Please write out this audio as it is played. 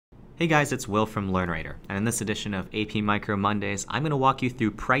Hey guys, it's Will from Learnerator, and in this edition of AP Micro Mondays, I'm going to walk you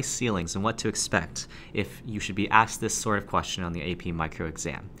through price ceilings and what to expect if you should be asked this sort of question on the AP Micro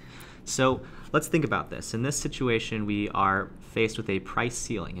exam. So let's think about this. In this situation, we are faced with a price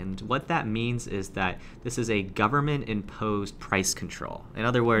ceiling, and what that means is that this is a government-imposed price control. In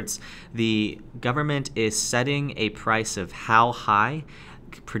other words, the government is setting a price of how high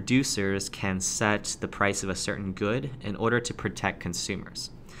producers can set the price of a certain good in order to protect consumers.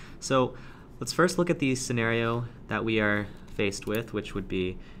 So let's first look at the scenario that we are faced with, which would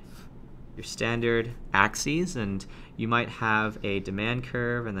be your standard axes, and you might have a demand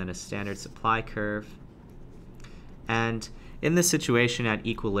curve and then a standard supply curve. And in this situation at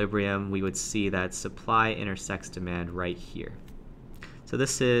equilibrium, we would see that supply intersects demand right here. So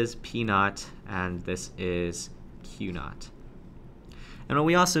this is P naught and this is Q naught. And what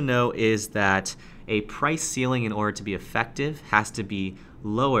we also know is that a price ceiling, in order to be effective, has to be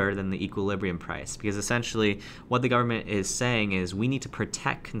lower than the equilibrium price, because essentially what the government is saying is we need to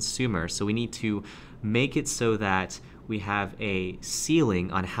protect consumers, so we need to make it so that we have a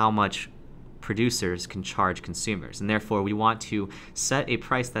ceiling on how much producers can charge consumers, and therefore we want to set a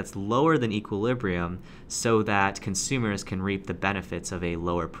price that's lower than equilibrium so that consumers can reap the benefits of a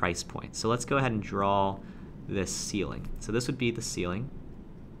lower price point. So let's go ahead and draw this ceiling. So this would be the ceiling.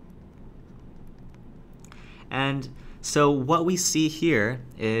 And so what we see here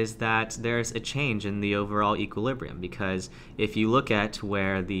is that there's a change in the overall equilibrium, because if you look at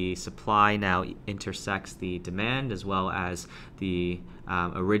where the supply now intersects the demand as well as the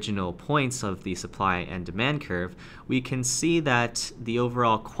original points of the supply and demand curve, we can see that the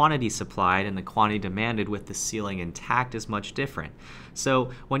overall quantity supplied and the quantity demanded with the ceiling intact is much different. So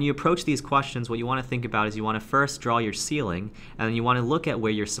when you approach these questions, what you want to think about is you want to first draw your ceiling, and then you want to look at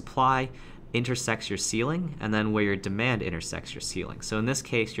where your supply intersects your ceiling and then where your demand intersects your ceiling. So in this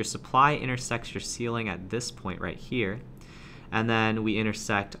case, your supply intersects your ceiling at this point right here, and then we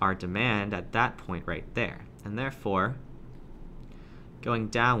intersect our demand at that point right there. And therefore, going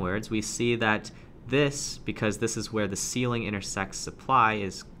downwards, we see that this, because this is where the ceiling intersects supply,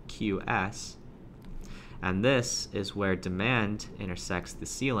 is QS, and this is where demand intersects the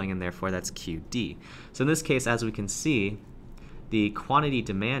ceiling, and therefore that's QD. So in this case, as we can see, the quantity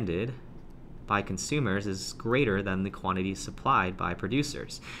demanded by consumers is greater than the quantity supplied by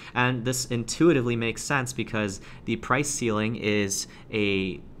producers. And this intuitively makes sense because the price ceiling is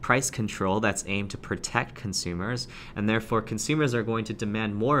a price control that's aimed to protect consumers, and therefore consumers are going to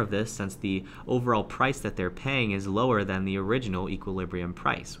demand more of this since the overall price that they're paying is lower than the original equilibrium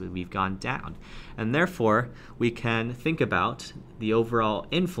price. We've gone down. And therefore, we can think about the overall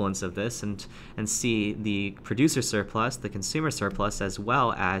influence of this and see the producer surplus, the consumer surplus, as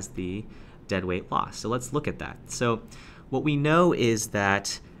well as the deadweight loss. So let's look at that. So what we know is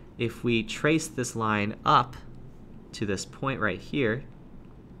that if we trace this line up to this point right here,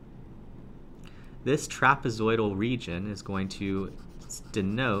 this trapezoidal region is going to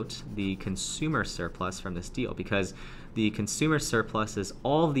denote the consumer surplus from this deal, because the consumer surplus is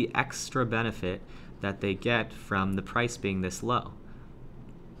all of the extra benefit that they get from the price being this low.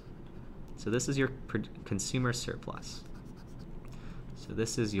 So this is your consumer surplus. So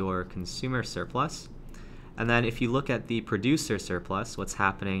this is your consumer surplus. And then if you look at the producer surplus, what's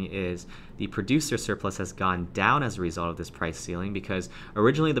happening is the producer surplus has gone down as a result of this price ceiling, because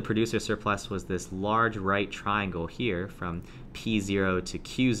originally the producer surplus was this large right triangle here from P0 to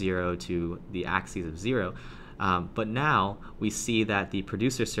Q0 to the axis of 0. But now we see that the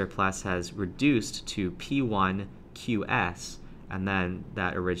producer surplus has reduced to P1 QS and then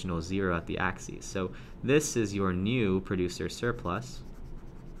that original 0 at the axis. So this is your new producer surplus.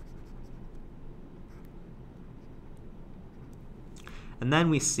 And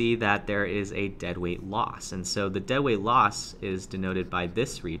then we see that there is a deadweight loss. And so the deadweight loss is denoted by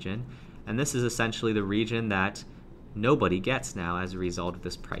this region. And this is essentially the region that nobody gets now as a result of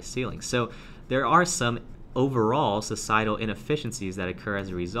this price ceiling. So there are some overall societal inefficiencies that occur as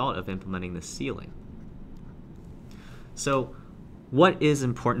a result of implementing the ceiling. So what is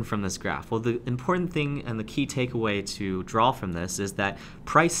important from this graph? Well, the important thing and the key takeaway to draw from this is that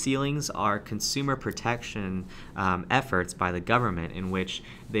price ceilings are consumer protection efforts by the government in which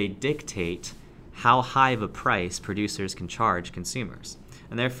they dictate how high of a price producers can charge consumers.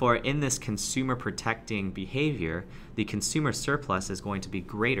 And therefore, in this consumer protecting behavior, the consumer surplus is going to be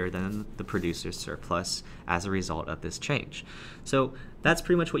greater than the producer's surplus as a result of this change. So that's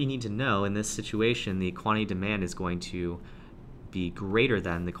pretty much what you need to know. In this situation, the quantity demand is going to be greater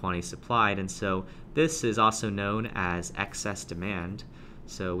than the quantity supplied, and so this is also known as excess demand.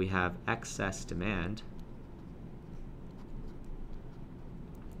 So we have excess demand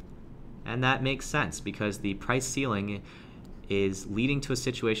And that makes sense because the price ceiling is leading to a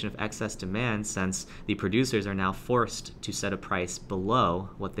situation of excess demand, since the producers are now forced to set a price below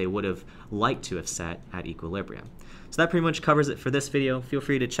what they would have liked to have set at equilibrium. So that pretty much covers it for this video. Feel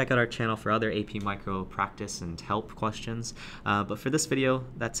free to check out our channel for other AP Micro practice and help questions. But for this video,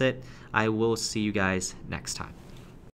 that's it. I will see you guys next time.